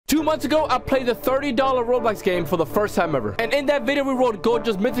2 months ago, I played the $30 Roblox game for the first time ever. And in that video, we rolled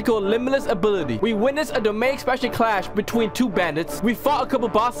Gojo's mythical limitless ability. We witnessed a domain expansion clash between two bandits. We fought a couple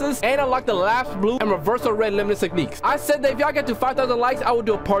bosses and unlocked the lapse blue and reversal red limitless techniques. I said that if y'all get to 5,000 likes, I will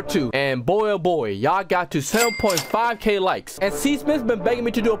do a part 2. And boy, oh boy, y'all got to 7.5k likes. And C-Smith's been begging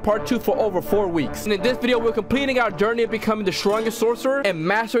me to do a part 2 for over 4 weeks. And in this video, we're completing our journey of becoming the strongest sorcerer and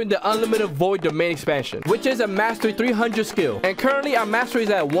mastering the unlimited void domain expansion, which is a mastery 300 skill. And currently, our mastery is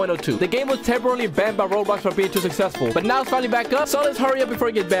at 102. The game was temporarily banned by Roblox for being too successful, but now it's finally back up, so let's hurry up before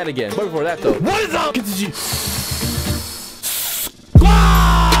it gets banned again. But before that though, what is up, KTG?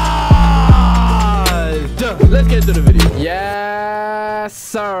 Let's get into the video. Yes,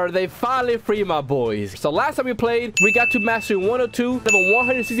 sir. They finally freed my boys. So last time we played, we got to mastery 102, level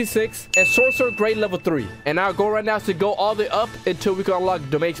 166, and sorcerer grade level 3. And our goal right now is to go all the way up until we can unlock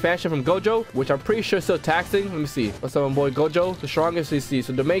domain expansion from Gojo, which I'm pretty sure is still taxing. Let me see. What's up, my boy Gojo? The strongest CC.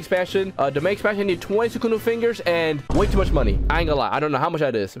 So domain expansion need 20 Sukunu fingers and way too much money. I ain't gonna lie. I don't know how much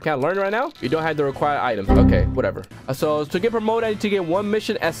that is. We can't learn right now. You don't have the required items. Okay, whatever. So to get promoted, I need to get 1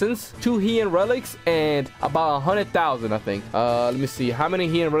 mission essence, 2 Heian relics, and about 100,000, I think. Let me see. How many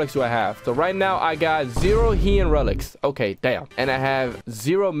Heian relics do I have? So right now I got 0 Heian relics. Okay, damn. And I have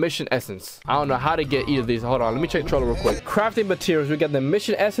 0 mission essence. I don't know how to get either of these. Hold on, let me check Trello real quick. Crafting materials. We got the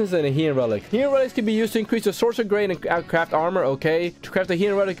mission essence and a Heian relic. Heian relics can be used to increase the sorcerer grade and craft armor. Okay. To craft the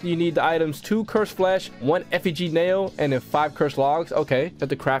Heian relic, you need the items 2 cursed flesh, 1 FEG nail, and then 5 cursed logs. Okay, you have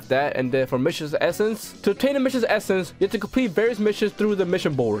to craft that. And then for mission's essence, to obtain a mission's essence, you have to complete various missions through the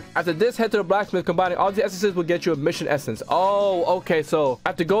mission board. After this, head to the blacksmith. Combining all the essences will get you a mission essence. Oh, okay. So I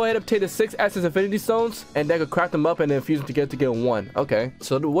have to go ahead and obtain the 6 essence infinity stones, and then I could craft them up and then fuse them together to get 1. Okay.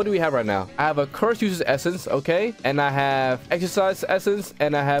 So what do we have right now? I have a curse user's essence. Okay. And I have exercise essence,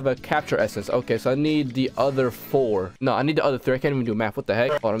 and I have a capture essence. Okay. So I need the other 4. No, I need the other 3. I can't even do math. What the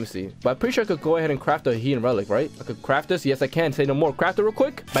heck? Oh, let me see. But I'm pretty sure I could go ahead and craft a Heian relic, right? I could craft this. Yes, I can. Say no more. Craft it real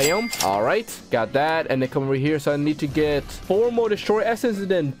quick. Bam. All right. Got that. And then come over here. So I need to get 4 more destroy essences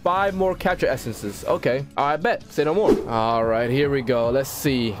and then 5 more capture essences. Okay. All right, bet. Say no more. All right, here we go. Let's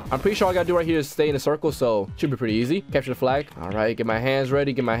see. I'm pretty sure all I gotta do right here is stay in a circle, so should be pretty easy. Capture the flag. All right, get my hands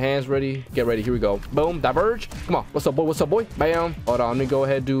ready. Get my hands ready. Get ready. Here we go. Boom. Diverge. Come on. What's up, boy? What's up, boy? Bam. Hold on. Let me go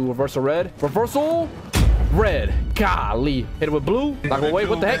ahead and do reversal red. Reversal red. Golly. Hit it with blue. Like, wait,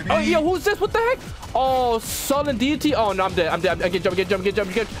 what the heck? Oh, yo, who's this? What the heck? Oh, sullen deity. Oh, no, I'm dead. I'm dead. I get jump.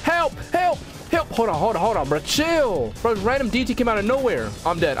 Help. Help. Hold on, bro. Chill. Bro, random DT came out of nowhere.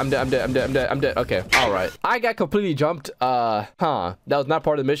 I'm dead. Okay. All right. I got completely jumped. That was not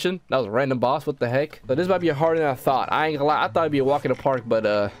part of the mission. That was a random boss. What the heck? So this might be harder than I thought. I ain't gonna lie. I thought it'd be a walk in the park, but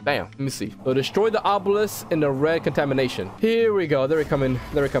bam. Let me see. So destroy the obelisk in the red contamination. Here we go. They're coming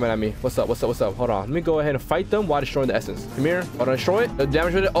at me. What's up? Hold on. Let me go ahead and fight them while destroying the essence. Come here. Hold on. Destroy it. The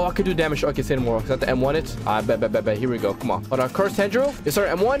damage with it. Oh, I could do damage. Okay, say no more. Because I have to M1 it. I bet. Here we go. Come on. Hold on. Curse tendril. Yes, sir.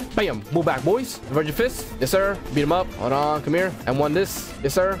 M1. Bam. Move back, boys. Virgin fist. Yes, sir. Beat him up. Hold on. Come here. And one this.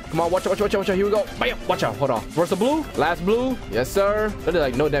 Yes, sir. Come on. Watch out. Here we go. Bam. Watch out. Hold on. First the blue. Last blue. Yes, sir. I did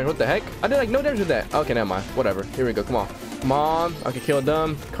like no damage. What the heck? I did like no damage with that. Okay, never mind. Whatever. Here we go. Come on. I can kill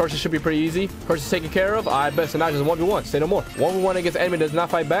them. Curses should be pretty easy. Curses taken care of. I bet. So now just 1v1. Say no more. 1v1 against enemy does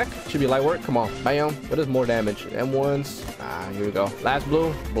not fight back. Should be light work. Come on. Bam. What is more damage? M1s. Here we go. Last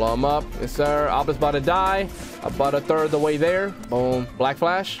blue. Blow him up. Yes, sir. Obelisk about to die. About a third of the way there. Boom. Black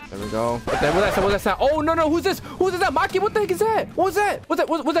flash. There we go. What's that sound? Oh, no. Who's this? Who's that? Maki? What the heck is that? What was that?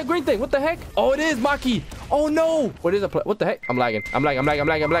 What's that green thing? What the heck? Oh, it is Maki. Oh, no. What is it? What the heck? I'm lagging. They got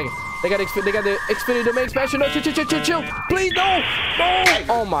the Xfinity domain expansion. No, chill. Please, no.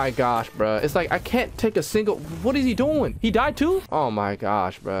 Oh, my gosh, bro. It's like I can't take a single. What is he doing? He died too? Oh, my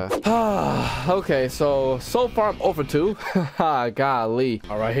gosh, bro. Okay, so far I'm over 2. Golly.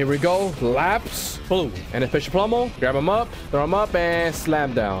 All right, here we go. Lapse. Blue. And it's Fisher Plummo. Grab him up. Throw him up and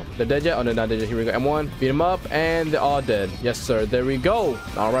slam down. They're dead yet? Oh, no, not dead yet. Here we go. M1. Beat him up and they're all dead. Yes, sir. There we go.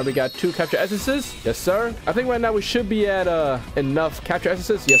 All right, we got 2 capture essences. Yes, sir. I think right now we should be at enough capture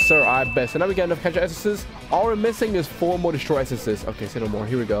essences. Yes, sir. I bet. So now we got enough capture essences. All we're missing is 4 more destroy essences. Okay, say no more.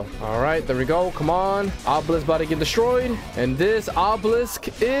 Here we go. All right, there we go. Come on. Obelisk about to get destroyed. And this obelisk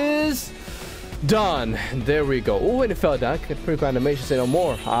is done. There we go. Oh, and it fell down. Pretty cool animation. Say no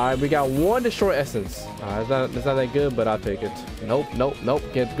more. All right, we got 1 destroy essence. It's not that good, but I'll take it. Nope.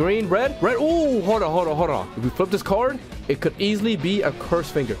 Get green, red. Oh, hold on. If we flip this card, it could easily be a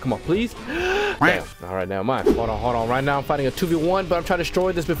cursed finger. Come on, please. Damn. All right, now mine. Hold on. Right now I'm fighting a 2v1, but I'm trying to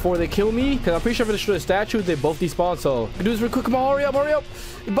destroy this before they kill me, because I'm pretty sure if I destroy the statue, they both despawn. So I can do this real quick. Come on, hurry up.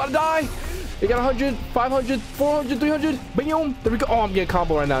 You're about to die. We got 100, 500, 400, 300. Boom. There we go. Oh, I'm getting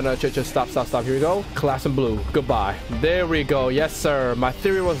combo right now. No, just stop. Here we go. Class in blue. Goodbye. There we go. Yes, sir. My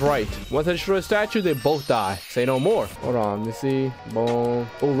theory was right. Once I destroy a statue, they both die. Say no more. Hold on. Let me see. Boom.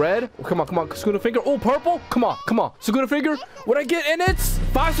 Oh, red. Oh, come on. Sakuna finger. Oh, purple. Come on. Sakuna finger. What I get in it?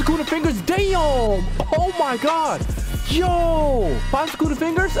 5 Sakuna fingers. Damn. Oh my god. Yo, 5 Sakuna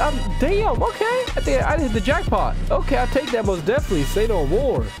fingers. Damn. Okay. I think I hit the jackpot. Okay, I'll take that most definitely. Say no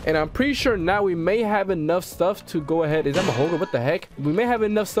more. And I'm pretty sure now we may have enough stuff to go ahead. Is that Mahoga? What the heck? We may have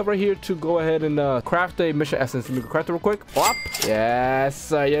enough stuff right here to go ahead and craft a mission essence. Let me craft it real quick. Whop.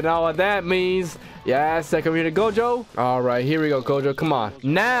 Yes, you know what that means. Yes, come here to Gojo. All right, here we go, Gojo. Come on.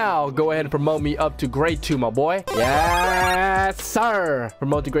 Now, go ahead and promote me up to grade 2, my boy. Yes, sir.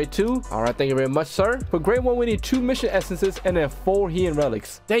 Promote to grade 2. All right, thank you very much, sir. For grade 1, we need 2 mission essences and then 4 Heian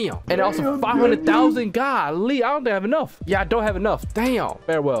relics. Damn. And also 500,000. Golly, I don't think I have enough. Yeah, I don't have enough. Damn.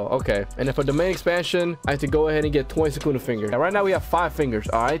 Farewell. Okay. And then for domain expansion, I have to go ahead and get 20 Sakuna fingers. Now, right now, we have 5 fingers.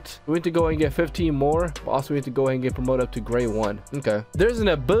 All right. We need to go ahead and get 15 more. But also, we need to go ahead and get promoted up to grade 1. Okay. There's an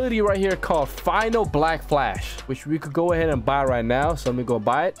ability right here called Final Black Flash, which we could go ahead and buy right now. So let me go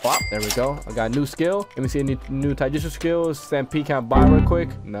buy it. Wow, there we go. I got a new skill. Let me see any new taijutsu skills. Stampede, can I buy real quick?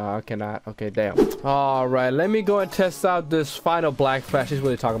 No, I cannot. Okay, damn. All right, let me go and test out this Final Black Flash. This is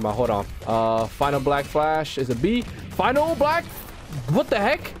what they're talking about. Hold on. Final Black Flash is a B. Final Black. What the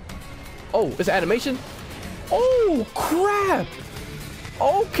heck? Oh, it's animation. Oh crap.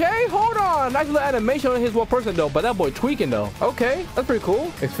 Okay, hold on. Nice little animation on his one person though, but that boy tweaking though. Okay, that's pretty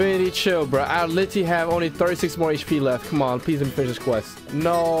cool. Infinity chill, bro. I literally have only 36 more HP left. Come on, please let me finish this quest.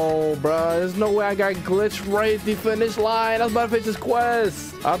 No, bro. There's no way I got glitched right at the finish line. I was about to finish this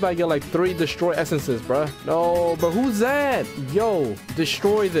quest. I'm about to get like 3 destroy essences, bro. No, but who's that? Yo,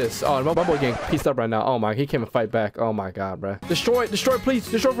 destroy this. Oh, my boy getting pieced up right now. Oh my, he came and fight back. Oh my god, bro. Destroy, please.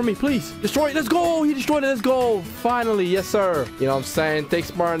 Destroy for me, please. Destroy. Let's go. He destroyed it. Let's go. Finally, yes, sir. You know what I'm saying? Take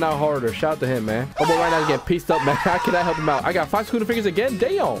smarting out harder. Shout out to him, man. Oh, but right now he's getting pieced up, man. How can I help him out? I got 5 Sakuna fingers again.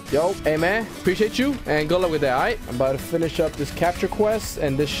 Damn. Yo, hey, man. Appreciate you. And good luck with that, all right? I'm about to finish up this capture quest,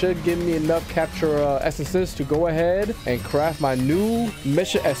 and this should give me enough capture essences to go ahead and craft my new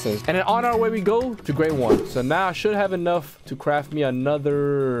mission essence. And then on our way we go to grade 1. So now I should have enough to craft me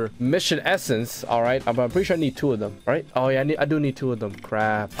another mission essence. All right. I'm pretty sure I need 2 of them, right? Oh, yeah. I do need 2 of them.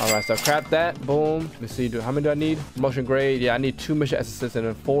 Crap. All right. So craft that. Boom. Let me see. How many do I need? Promotion grade. Yeah, I need 2 mission essences and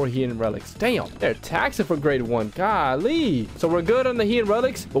then 4 Heian relics. Damn, they're taxing for grade 1. Golly. So we're good on the Heian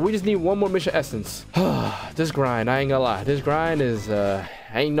relics, but we just need 1 more mission essence. This grind, I ain't gonna lie. This grind is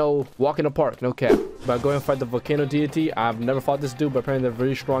ain't no walk in the park, no cap. But go ahead and fight the volcano deity. I've never fought this dude, but apparently they're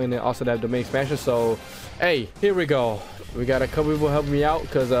very strong, and they also have domain expansion. So hey, here we go. We got a couple people helping me out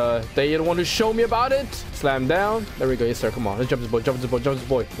because they the one who showed me about it. Slam down. There we go. Yes, sir. Come on. Let's jump this boy. Jump this boy. Jump this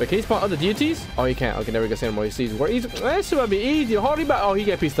boy. Wait, can he spawn other deities? Oh, he can't. Okay, there we go. Same more. He sees. Where easy. That should be easy. Hardly about. Oh, he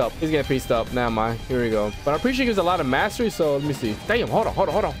get pieced up. He's getting pieced up. Never mind. Here we go. But I'm pretty sure he gives a lot of mastery. So let me see. Damn. Hold on.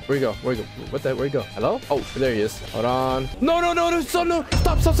 Where we go? Where we go? What the? Where you go? Hello? Oh, there he is. Hold on. No.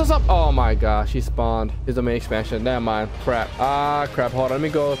 Stop. Oh my gosh. He spawned his domain expansion. Never mind. Crap. Crap. Hold on. Let me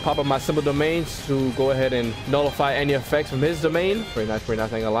go pop up my simple domains to go ahead and nullify any effects from his domain. Pretty nice, ain't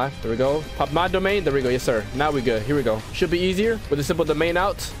gonna lie. There we go. Pop my domain. There we go. Yes, sir. Now we good. Here we go. Should be easier with the simple domain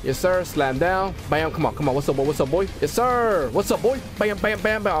out. Yes, sir. Slam down. Bam. Come on. What's up, boy? Yes, sir. What's up, boy? Bam.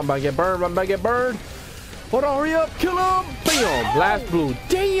 I'm about to get burned. Hold on, hurry up. Kill him. Bam. Blast blue.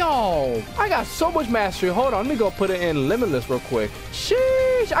 Damn. I got so much mastery. Hold on. Let me go put it in limitless real quick.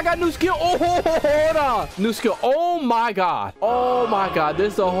 Sheesh. I got new skill. Oh, hold on. New skill. Oh, my God.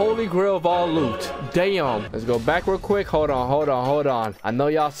 This is the holy grail of all loot. Damn. Let's go back real quick. Hold on. I know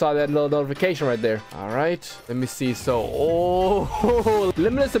y'all saw that little notification right there. All right. Let me see. So,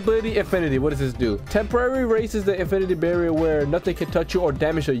 limitless ability infinity. What does this do? Temporary raises the infinity barrier where nothing can touch you or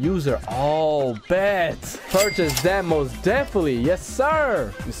damage a user. Oh, bet. Purchase that most definitely. Yes,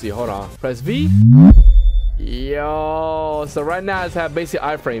 sir. Let me see. Hold on. Press V. Yo, so right now it's have basic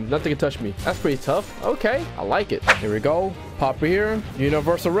iframe. Nothing can touch me. That's pretty tough. Okay, I like it. Here we go. Pop here.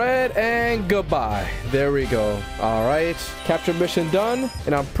 Universal red and goodbye. There we go. All right, capture mission done.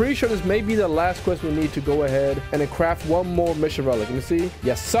 And I'm pretty sure this may be the last quest we need to go ahead and then craft 1 more mission relic. Let me see.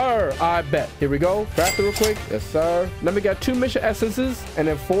 Yes, sir. I bet. Here we go. Craft it real quick. Yes, sir. Then we got 2 mission essences and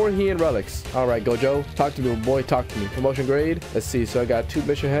then 4 Heian relics. All right, Gojo. Talk to me, boy. Talk to me. Promotion grade. Let's see. So I got 2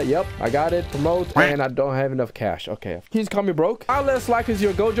 mission head. Yep, I got it. Promote. And I don't have enough cash. Okay. He's call me broke. I'll let slide because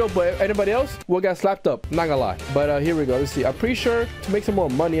you're Gojo, but anybody else will get slapped up. Not gonna lie. But here we go. Let's see. I'm pretty sure to make some more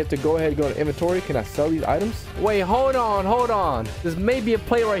money, you have to go ahead and go to inventory. Can I sell these items? Wait, hold on. This may be a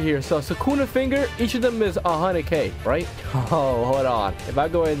play right here. So Sukuna Finger, each of them is 100k, right? Oh, hold on. If I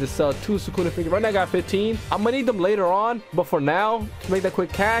go ahead and just sell 2 Sukuna Fingers, right now I got 15. I'm gonna need them later on, but for now, to make that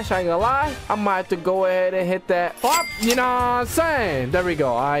quick cash, I ain't gonna lie, I might have to go ahead and hit that pop. You know what I'm saying? There we go.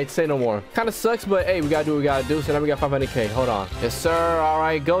 All right, say no more. Kind of sucks, but hey, we gotta do what we gotta do. So now we got 500k. Hold on. Yes, sir. All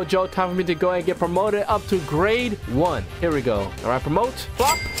right, Gojo. Time for me to go ahead and get promoted up to grade 1. Here we go. All right, promote.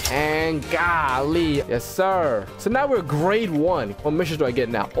 Flop. And golly. Yes, sir. So now we're grade 1. What missions do I get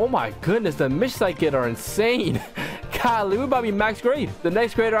now? Oh my goodness, the missions I get are insane. Golly, we're about to be max grade. The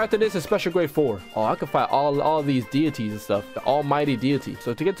next grader after this is special grade 4. Oh, I can fight all these deities and stuff. The almighty deity.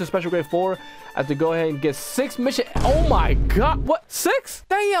 So to get to special grade 4, I have to go ahead and get 6 mission. Oh my god. What? 6?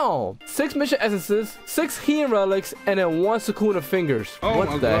 Damn. 6 mission essences, 6 healing relics, and then 1 Sukuna Fingers. Oh,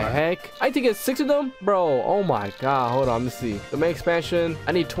 what the heck? I need to get 6 of them? Bro, oh my god. Hold on, let me see. Domain expansion.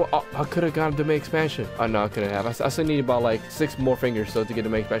 I need 12. Oh, I could have gotten domain expansion. Oh no, I couldn't have. I still need about like 6 more fingers so to get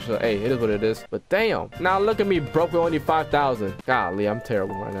domain expansion. So, hey, it is what it is. But damn. Now look at me broke with only 5,000. Golly, I'm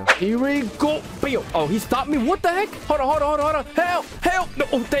terrible right now. Here we go. Bam. Oh, he stopped me. What the heck? Hold on. Help. No,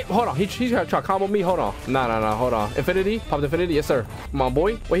 oh, damn. Hold on. He's trying to combo me. Hold on. Nah. Hold on. Infinity. Pop Infinity. Yes, sir. Come on,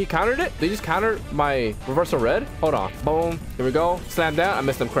 boy. Wait, he countered it? Did he just counter my reversal red? Hold on. Boom. Here we go. Slam down. I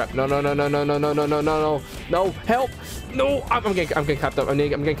missed him. Crap. No. No. Help. No. I'm getting capped up. I'm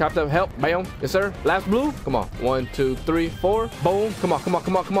getting capped up. Help. Bam. Yes, sir. Last blue. Come on. 1, 2, 3, 4. Boom. Come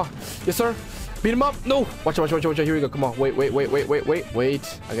on. Yes, sir. Beat him up. No. Watch out. Here we go. Come on. Wait.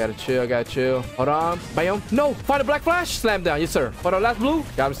 I gotta chill. Hold on. Bam. No. Find a black flash. Slam down. Yes, sir. Hold on. Last blue.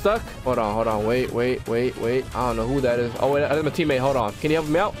 Got him stuck. Hold on. Wait. I don't know who that is. Oh, wait. That's my teammate. Hold on. Can you help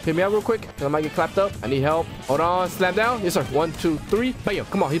me out? Hit me out real quick. I might get clapped up. I need help. Hold on. Slam down. Yes, sir. 1, 2, 3. Bam.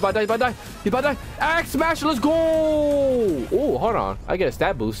 Come on. He's about to die. Axe smash. Let's go. Oh, hold on. I get a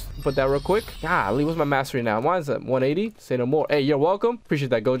stat boost. Put that real quick. Golly, what's my mastery now? Why is that 180? Say no more. Hey, you're welcome. Appreciate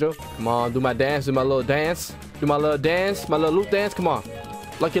that, Gojo. Come on. Do my dance. Do my little dance. My little loot dance. Come on.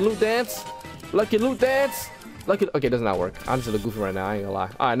 Lucky loot dance. Okay, does not work. I'm just a little goofy right now. I ain't gonna lie.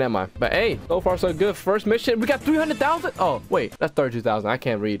 All right, never mind. But hey, so far so good. First mission. We got 300,000. Oh, wait. That's 32,000. I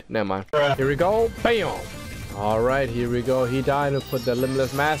can't read. Never mind. Here we go. Bam. All right, here we go. He died and put the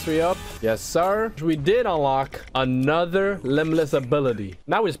limitless mastery up. Yes, sir. We did unlock another limitless ability.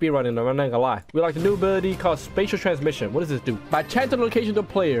 Now we're speedrunning them. I'm not gonna lie. We like the new ability called spatial transmission. What does this do? By chanting the location of the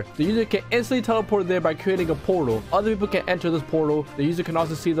player, the user can instantly teleport there by creating a portal. Other people can enter this portal. The user can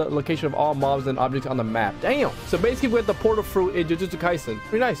also see the location of all mobs and objects on the map. Damn. So basically, we have the portal fruit in Jujutsu Kaisen.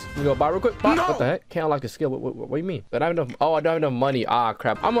 Pretty nice. We go buy real quick. No. What the heck? Can't unlock the skill. What do you mean? I don't have enough. Oh, I don't have enough money. Ah,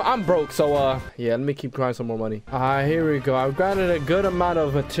 crap. I'm broke. So yeah. Let me keep grinding some more money. Here we go. I've grinded a good amount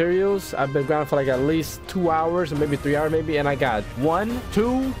of materials. I've been grinding for like at least 2 hours or maybe 3 hours maybe, and I got 1,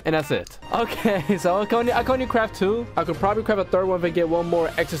 2, and that's it. Okay, so I can only craft 2. I could probably craft a 3rd one if I get 1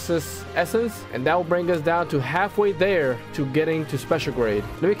 more exorcist essence, and that will bring us down to halfway there to getting to special grade.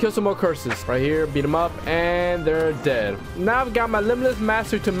 Let me kill some more curses right here. Beat them up, and they're dead. Now I've got my limitless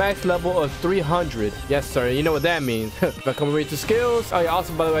mastery to max level of 300. Yes, sir. You know what that means. If I come read to skills. Oh yeah.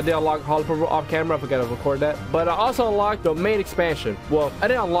 Also, by the way, I did unlock Hall of Purple off camera. I forgot to record that. But I also unlocked domain expansion. Well, I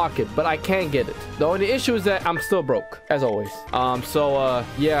didn't unlock it, but I can get it. The only issue is that I'm still broke, as always.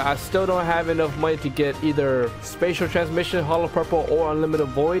 Yeah, I still don't have enough money to get either spatial transmission, Hall of Purple, or unlimited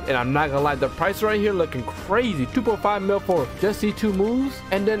void. And I'm not gonna lie, the price right here looking crazy. 2.5 mil for just these 2 moves,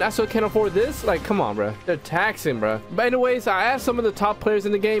 and then I still can't afford this. Like, come on, bro. They're taxing, bro. But anyways, I asked some of the top players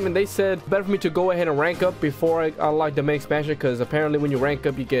in the game, and they said better for me to go ahead and rank up before I unlock domain expansion, because apparently when you rank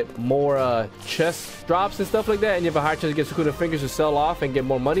up, you get more chest drops and stuff like that, and you have a higher chance to get Sukuna Fingers to sell off and get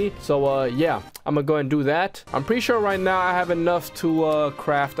more money. So yeah, I'm gonna go ahead and do that. I'm pretty sure right now I have enough to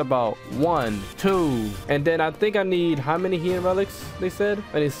craft about 1, 2, and then I think I need how many healing relics? They said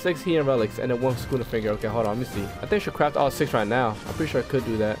I need 6 healing relics and then 1 Sukuna Finger. Okay, hold on, let me see. I think I should craft all 6 right now. I'm pretty sure I could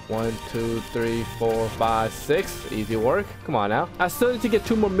do that. 1, 2, 3, 4, 5, 6. Easy work. Come on now. I still need to get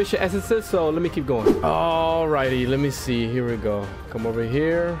 2 more mission essences, so let me keep going. Alrighty, let me see. Here we go. Come over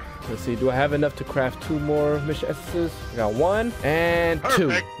here. Let's see, do I have enough to craft 2 more mission essences? I got 1 and 2.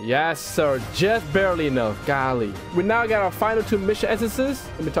 Perfect. Yes, sir. Just barely enough. Golly. We now got our final 2 mission essences.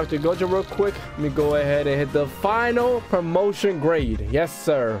 Let me talk to Gojo real quick. Let me go ahead and hit the final promotion grade. Yes,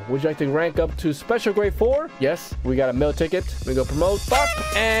 sir. Would you like to rank up to special grade 4? Yes. We got a meal ticket. Let me go promote. Pop.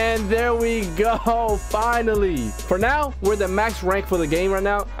 And there we go. Finally. For now, we're the max rank for the game right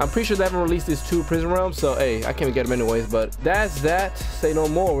now. I'm pretty sure they haven't released these 2 prison realms. So, hey, I can't even get them anyways. But that's that. Say no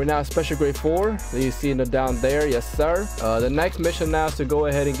more. We're now special grade 4. You see it down there. Yes, sir. The next mission now is to go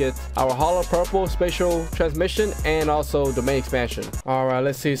ahead and get our hollow purple spatial transmission and also domain expansion. All right,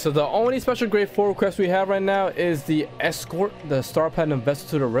 let's see. So the only special grade 4 request we have right now is the escort the Star Platinum vessel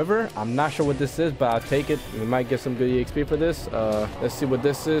to the river. I'm not sure what this is, but I'll take it. We might get some good EXP for this. Let's see what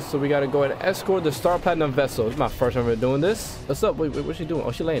this is. So we got to go ahead and escort the Star Platinum vessel. It's my first time ever doing this. What's up? Wait, what's she doing?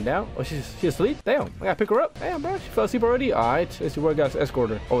 Oh, she laying down? Oh, she asleep? Damn, I gotta pick her up. Damn, bro, she fell asleep already. All right, let's see where I got to escort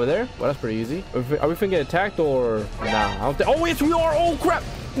her. Over there? Well, that's pretty easy. Are we finna get attacked or nah? I don't think. Oh, yes, we are. Oh, crap.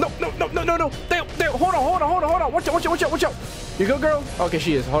 No. Damn. Hold on. Watch out. You good, girl? Okay,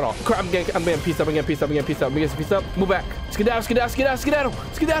 she is. Hold on. Crap, I'm getting pieced up. Pieced up. Move back. Skedaddle.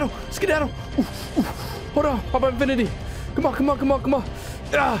 Oof. Hold on. Pop up infinity. Come on.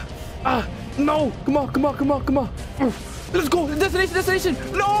 No. Come on. Oof. Let's go. Destination.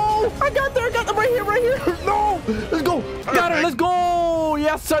 No. I got there. Right here. No. Let's go. Got her. Let's go.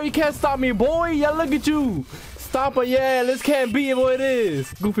 Yes, sir. You can't stop me, boy. Yeah, look at you. Stop her. Yeah, this can't be what it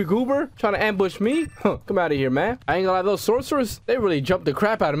is. Goofy goober trying to ambush me. Huh, come out of here, man. I ain't gonna lie, those sorcerers, they really jumped the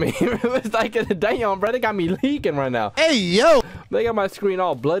crap out of me. It's like, damn, bro, they got me leaking right now. Hey, yo. They got my screen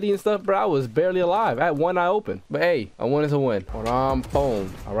all bloody and stuff, bro. I was barely alive. I had one eye open. But hey, a win is a win. Hold on,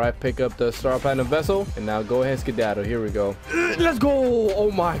 boom. All right, pick up the Star Platinum vessel. And now go ahead and skedaddle. Here we go. Let's go.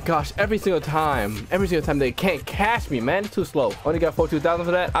 Oh my gosh. Every single time they can't cash me, man. It's too slow. Only got 42,000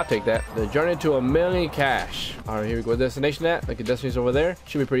 for that. I'll take that. The journey to 1,000,000 cash. All right, here we go. Destination at? Like, the destination's over there.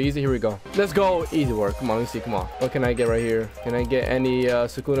 Should be pretty easy. Here we go. Let's go. Easy work. Come on, let's see. Come on. What can I get right here? Can I get any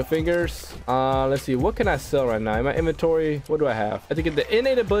Sakuna fingers? Let's see. What can I sell right now? In my inventory, what do I have? I think it's the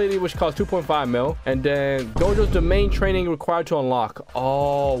innate ability, which costs 2.5 mil. And then Gojo's domain training required to unlock.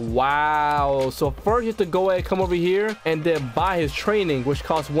 Oh, wow. So first you have to go ahead, come over here, and then buy his training, which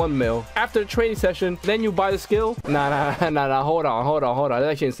costs 1 mil. After the training session, then you buy the skill. Nah. Hold on.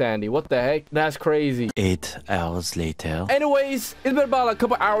 That's actually insanity. What the heck? That's crazy. 8 hours later. Anyways, it's been about a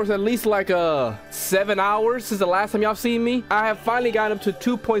couple hours, at least like 7 hours since the last time y'all seen me. I have finally gotten up to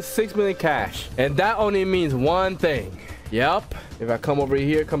 2.6 million cash. And that only means one thing. Yep. If I come over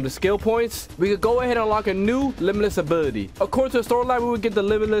here, come to skill points, we could go ahead and unlock a new limitless ability. According to the storyline, we would get the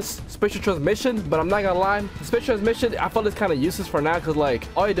limitless spatial transmission, but I'm not gonna lie, the spatial transmission, I felt it's kind of useless for now because like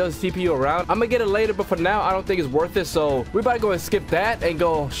all it does is TP you around. I'm gonna get it later, but for now, I don't think it's worth it. So we about to go and skip that and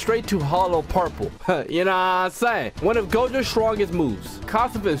go straight to hollow purple. You know what I'm saying? One of Gojo's strongest moves.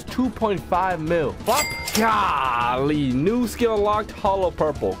 Cost of it is 2.5 mil. Fuck. Golly, new skill unlocked, hollow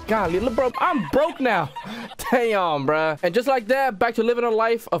purple. Golly, look, bro, I'm broke now. Damn, bruh. And just like that, back to living a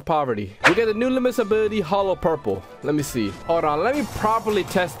life of poverty. We get the new limitless ability, hollow purple. Let me see. Hold on, let me properly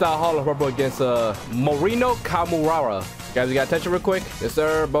test out hollow purple against Morino Kamurara. Guys, you got attention real quick? Yes,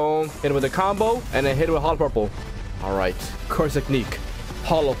 sir. Boom. Hit it with a combo and then hit it with hollow purple. All right. Curse technique.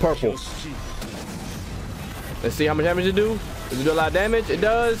 Hollow purple. Let's see how much damage it do. Does it do a lot of damage? It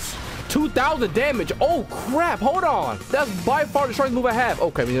does. 2,000 damage. Oh crap, hold on. That's by far the strongest move I have.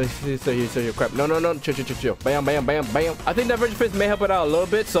 Okay, crap. No. Chill. Bam. I think that Virgin Fist may help it out a little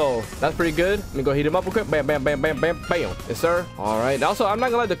bit, so that's pretty good. Let me go heat him up real quick. Bam. Yes, sir. All right. Also, I'm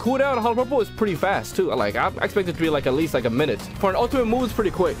not gonna lie, the cooldown on hollow purple is pretty fast too. Like, I expect it to be like at least like a minute. For an ultimate move, it's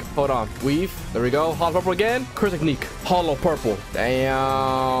pretty quick. Hold on. Weave. There we go. Hollow purple again. Curse technique. Hollow purple.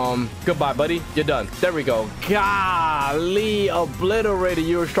 Damn. Goodbye, buddy. You're done. There we go. Golly, obliterated.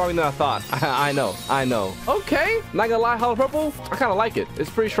 You were stronger than I thought. I know. Okay. Not gonna lie, hollow purple, I kind of like it.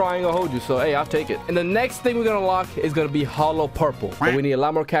 It's pretty strong. I ain't gonna hold you. So, hey, I'll take it. And the next thing we're gonna unlock is gonna be hollow purple. But we need a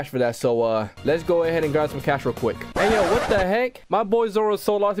lot more cash for that. So, let's go ahead and grab some cash real quick. Hey, yo, what the heck? My boy Zoro is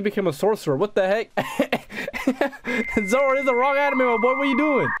so lost he became a sorcerer. What the heck? Zoro is the wrong anime, my boy. What are you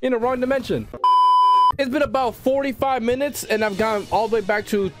doing? In the wrong dimension. It's been about 45 minutes and I've gone all the way back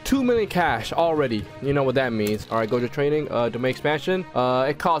to 2 million cash already. You know what that means. All right, go to training, domain expansion.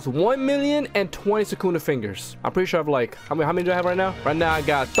 It costs 1,020,020 Sakuna fingers. I'm pretty sure I have like, how many do I have right now? Right now I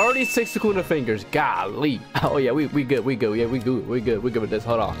got 36 Sakuna fingers. Golly. Oh yeah, we good. Yeah, we good with this.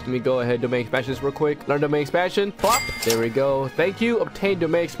 Hold on. Let me go ahead, domain expansion real quick. Learn domain expansion. Plop. There we go. Thank you. Obtain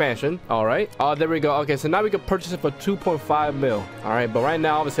domain expansion. All right. Oh, there we go. Okay, so now we can purchase it for 2.5 mil. All right, but right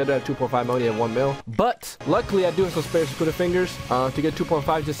now obviously I don't have 2.5 mil, you have 1 mil. But luckily I do have some spare Sakuna fingers to get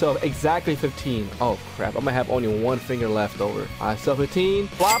 2.5 to sell exactly 15. Oh crap, I'm gonna have only 1 finger left over. I sell 15.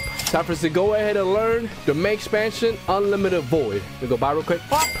 Flop. Time for us to go ahead and learn domain expansion, unlimited void. We go buy real quick.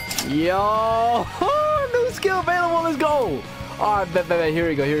 Flop. Yo, new skill available. Let's go. Oh, bet. Here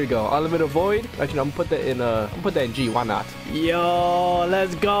we go. Unlimited void. Actually, I'm gonna put that in G. Why not? Yo,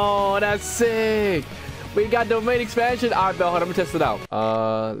 let's go. That's sick. We got domain expansion. All right, Bell, hold on, let me test it out.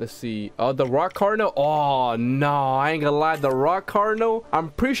 Let's see. Oh, the rock cardinal. Oh no, I ain't gonna lie. The rock cardinal, I'm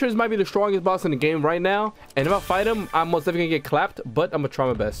pretty sure this might be the strongest boss in the game right now. And if I fight him, I'm most definitely gonna get clapped, but I'm gonna try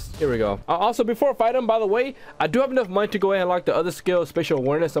my best. Here we go. Also, before I fight him, by the way, I do have enough money to go ahead and lock the other skill, spatial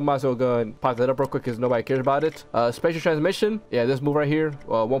awareness. I might as well go and pop that up real quick because nobody cares about it. Spatial transmission. Yeah, this move right here.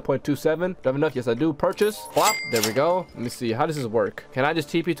 1.27. Do I have enough? Yes, I do. Purchase. Flop. There we go. Let me see. How does this work? Can I just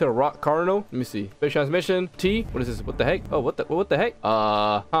TP to the rock cardinal? Let me see. Spatial transmission. T. What is this? What the heck? Oh, what the heck?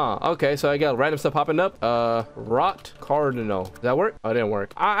 Okay, so I got random stuff popping up. Rot cardinal. Does that work? Oh, it didn't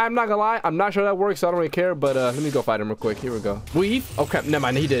work. I'm not gonna lie. I'm not sure that works, so I don't really care, but let me go fight him real quick. Here we go. Weave. Oh crap, never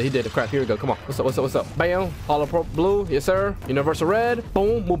mind. He did. Crap, here we go. Come on. What's up? Bam. Hollow blue. Yes, sir. Universal red.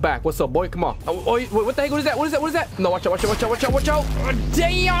 Boom. Move back. What's up, boy? Come on. Oh, wait, what the heck? What is that? No, watch out. Oh,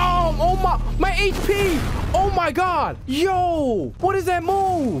 damn. Oh my HP. Oh my god. Yo. What is that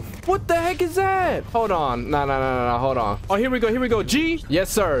move? What the heck is that? Hold on. No. Hold on. Oh, here we go. G. Yes,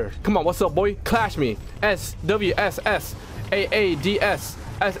 sir. Come on. What's up, boy? Clash me. SWSS. AADS.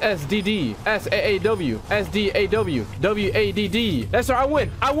 SSDD, SAAW, SDAW, WADD. Yes, sir, I win.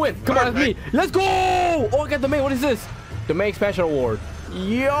 Come on, that's me. Let's go. Oh, I got the main. What is this? The main expansion award.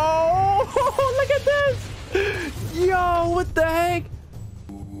 Yo, look at this. Yo, what the heck?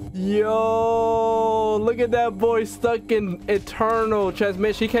 Yo, look at that boy stuck in eternal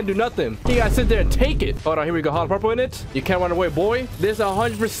transmission. He can't do nothing. He gotta sit there and take it. Hold on, here we go. Hollow purple in it. You can't run away, boy. This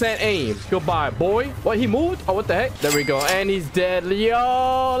 100% aim. Goodbye, boy. What, he moved? Oh, what the heck? There we go. And he's dead.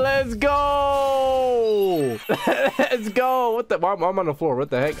 Yo, let's go. Let's go. What the? I'm on the floor. What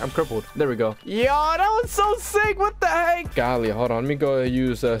the heck? I'm crippled. There we go. Yo, that was so sick. What the heck? Golly, hold on. Let me go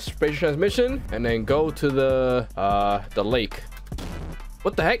use spatial transmission and then go to the lake.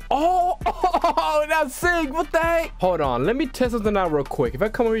 What the heck? Oh, that's sick. What the heck? Hold on. Let me test something out real quick. If I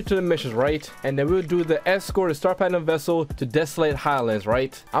come over here to the missions, right? And then we'll do the escort a Star Platinum vessel to Desolate Highlands,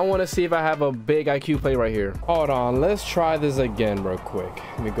 right? I want to see if I have a big IQ play right here. Hold on. Let's try this again real quick.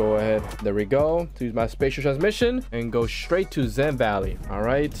 Let me go ahead. There we go. To use my spatial transmission and go straight to Zen Valley. All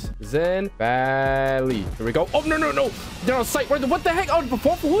right. Zen Valley. Here we go. Oh, no. They're on site. What the heck? Oh,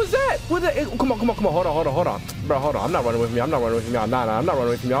 who is that? Come on. Hold on. Bro, hold on. I'm not running with me. Nah, I'm not running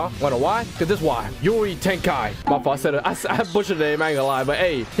away from y'all. Wanna why? Because this why. Yuri Tenkai. My fault. I butchered the name. I ain't gonna lie. But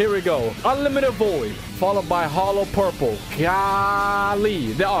hey, here we go. Unlimited Void. Followed by Hollow Purple.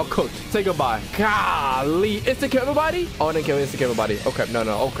 Golly. They're all cooked. Say goodbye. Golly. Instant kill everybody? Oh, I didn't kill instant kill everybody. Okay. No.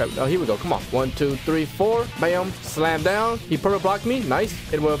 Okay. Oh, here we go. Come on. 1, 2, 3, 4. Bam. Slam down. He purple blocked me. Nice.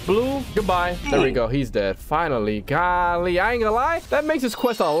 It went blue. Goodbye. There we go. He's dead. Finally. Golly. I ain't gonna lie. That makes this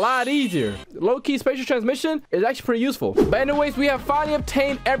quest a lot easier. Low-key spatial transmission is actually pretty useful. But anyways, we have finally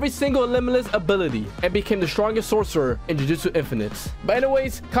obtained every single limitless ability and became the strongest sorcerer in Jujutsu Infinite. But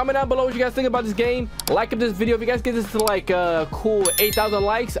anyways, comment down below what you guys think about this game. Like up this video. If you guys get this to like cool 8,000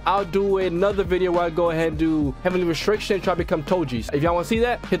 likes, I'll do another video where I go ahead and do Heavenly Restriction and try to become Toji. If y'all want to see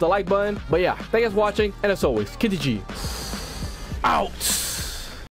that, hit the like button. But yeah, thank you guys for watching, and as always, KTG out.